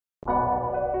Yo,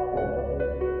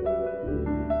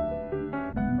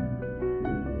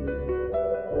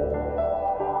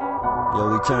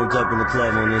 we turned up in the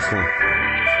club on this one.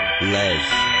 Les.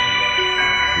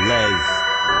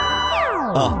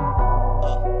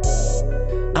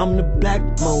 I'm the black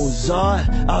Mozart.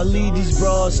 I'll lead these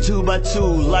bras 2 by 2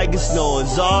 like it's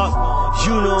Noah's Ark.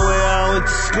 You know where I went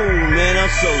to school, man, I'm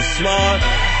so smart.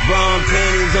 Brown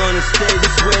panties on the stage,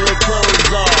 that's where their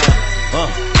clothes are.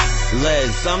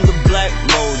 Les, I'm the black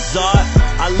Mozart.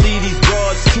 I lead these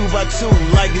bras 2 by 2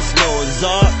 like it's Noah's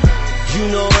Ark.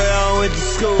 You know where I went to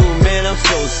school, man, I'm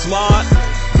so smart.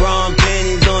 Brown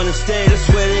panties on the stage, that's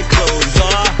where their clothes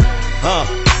are.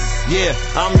 Yeah,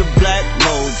 I'm the black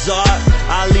Mozart.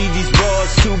 I lead these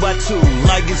bras 2 by 2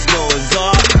 like it's Noah's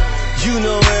Ark. You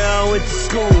know where I went to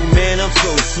school, man, I'm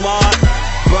so smart.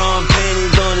 Brown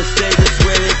panties on the stage, that's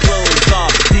where their clothes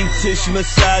are. Deep tissue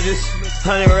massages,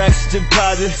 100 racks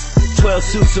deposits, 12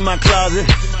 suits in my closet,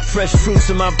 fresh fruits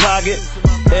in my pocket.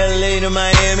 LA to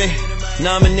Miami,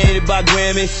 nominated by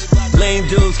Grammys. Lame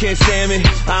dudes can't stand me,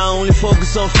 I only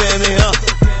focus on family,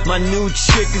 My new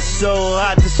chick is so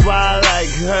hot, that's why I like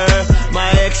her.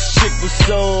 My ex-chick was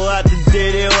so hot, the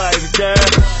day they wiped her.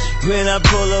 When I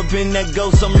pull up in that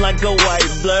ghost, I'm like a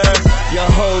white blur. Your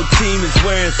whole team is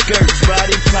wearing skirts,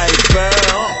 Roddy Piper.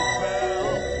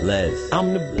 Les,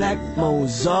 I'm the black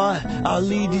Mozart. I'll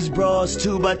lead these bras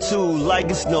 2 by 2 like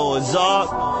it's Noah's Ark.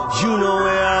 You know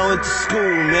where I went to school,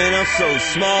 man, I'm so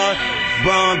smart.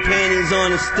 Brown panties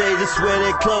on the stage, that's where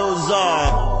their clothes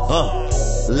are.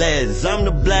 Les, I'm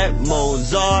the black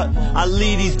Mozart. I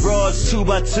lead these bras 2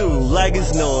 by 2 like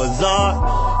it's Noah's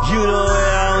Ark. You know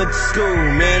where I went to school,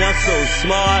 man, I'm so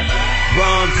smart.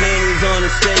 Brown panties on the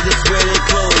stage, that's where their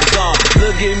clothes are.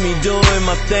 Look at me doing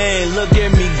my thing, look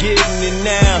at me getting it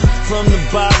now. From the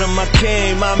bottom I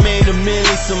came, I made $1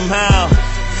 million somehow.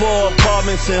 4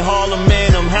 apartments in Harlem,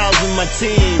 man, I'm housing my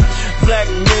team. Black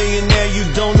millionaire, you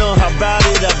don't know how about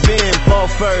it I've been. Ball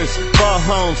first, ball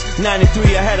homes,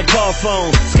 93 I had a call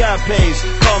phone. Sky Page,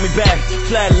 call me back,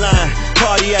 Flatline,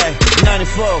 Cardiac,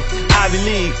 94, Ivy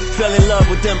League. Fell in love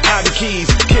with them Ivy Keys,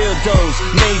 killed those,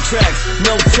 made tracks,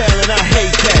 no talent, I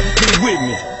hate that, be with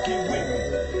me.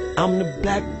 I'm the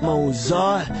black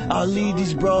Mozart. I'll lead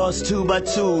these bras 2 by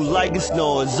 2 like it's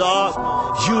Noah's Ark.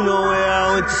 You know where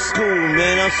I went to school,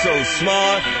 man, I'm so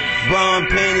smart. Brown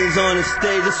panties on the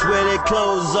stage, that's where their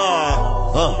clothes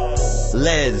are.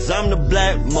 Les, I'm the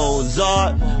black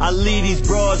Mozart. I lead these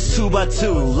bras 2 by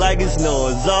 2 like it's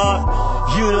Noah's Ark.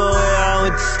 You know where I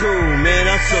went to school, man,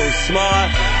 I'm so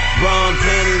smart. Brown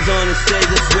panties on the stage,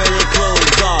 that's where their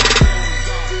clothes are.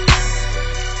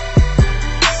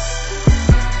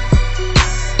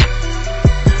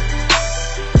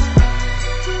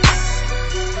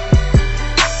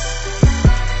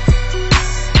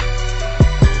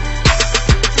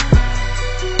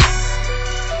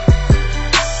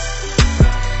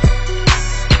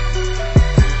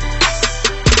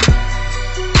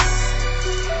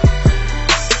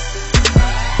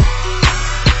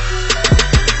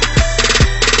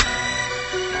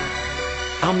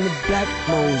 I'm the black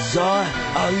Mozart.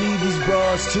 I'll lead these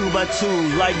bras 2 by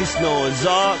 2 like it's Noah's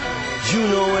Ark. You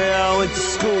know where I went to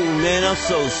school, man, I'm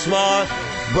so smart.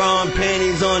 Brown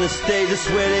panties on the stage, that's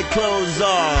where their clothes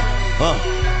are.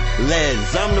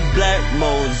 Les, I'm the black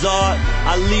Mozart.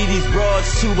 I lead these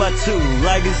bras 2 by 2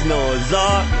 like it's Noah's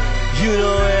Ark. You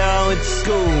know where I went to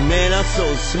school, man, I'm so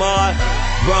smart.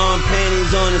 Brown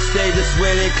panties on the stage, that's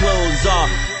where their clothes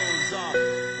are.